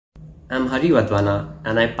I'm Hari Wadhwana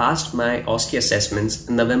and I passed my OSCE assessments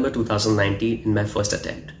in November 2019 in my first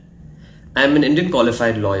attempt. I'm an Indian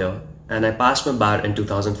qualified lawyer and I passed my bar in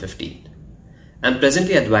 2015. I'm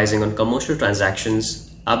presently advising on commercial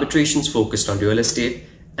transactions, arbitrations focused on real estate,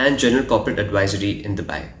 and general corporate advisory in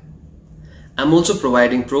Dubai. I'm also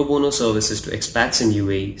providing pro bono services to expats in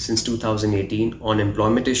UAE since 2018 on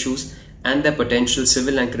employment issues and their potential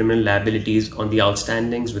civil and criminal liabilities on the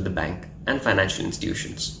outstandings with the bank and financial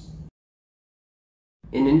institutions.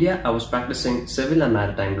 In India, I was practicing civil and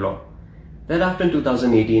maritime law. Thereafter in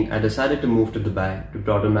 2018, I decided to move to Dubai to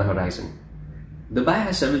broaden my horizon. Dubai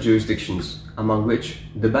has several jurisdictions, among which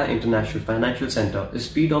Dubai International Financial Center is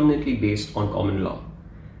predominantly based on common law,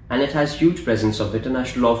 and it has huge presence of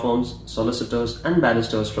international law firms, solicitors and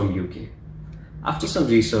barristers from UK. After some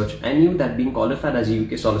research, I knew that being qualified as a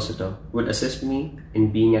UK solicitor would assist me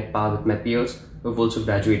in being at par with my peers who have also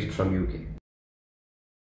graduated from UK.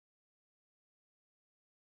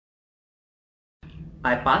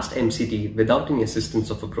 I passed MCT without any assistance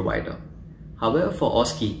of a provider. However, for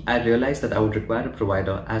OSCE, I realized that I would require a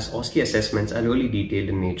provider as OSCE assessments are really detailed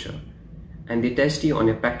in nature, and they test you on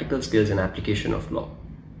your practical skills and application of law.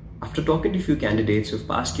 After talking to a few candidates who have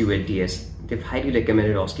passed QLTS, they've highly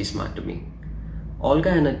recommended OSCEsmart to me. Olga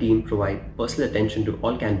and her team provide personal attention to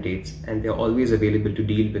all candidates and they're always available to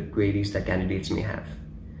deal with queries that candidates may have.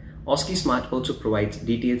 OSCEsmart also provides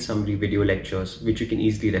detailed summary video lectures which you can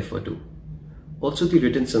easily refer to. Also, the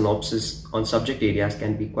written synopsis on subject areas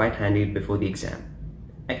can be quite handy before the exam.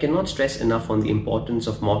 I cannot stress enough on the importance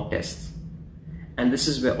of mock tests, and this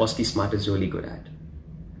is where OSCEsmart is really good at.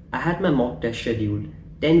 I had my mock test scheduled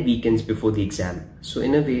 10 weekends before the exam, so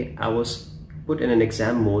in a way I was put in an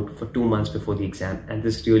exam mode for 2 months before the exam, and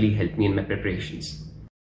this really helped me in my preparations.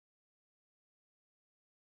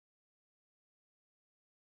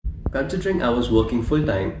 Considering I was working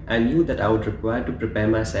full-time, I knew that I would require to prepare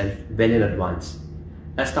myself well in advance.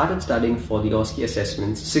 I started studying for the OSCE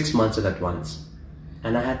assessments 6 months in advance,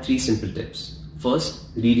 and I had 3 simple tips. First,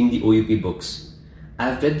 reading the OUP books. I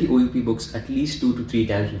have read the OUP books at least 2 to 3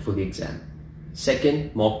 times before the exam.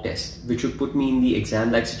 Second, mock test, which would put me in the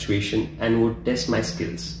exam-like situation and would test my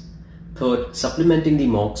skills. Third, supplementing the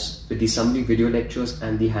mocks with the summary video lectures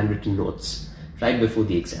and the handwritten notes right before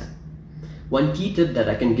the exam. One key tip that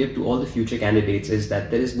I can give to all the future candidates is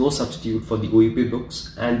that there is no substitute for the OUP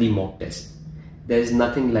books and the mock test. There is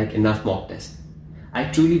nothing like enough mock test.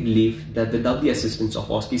 I truly believe that without the assistance of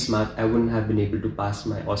OSCEsmart, I wouldn't have been able to pass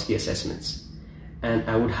my OSCE assessments. And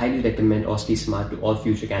I would highly recommend OSCEsmart to all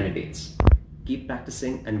future candidates. Keep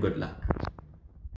practicing and good luck.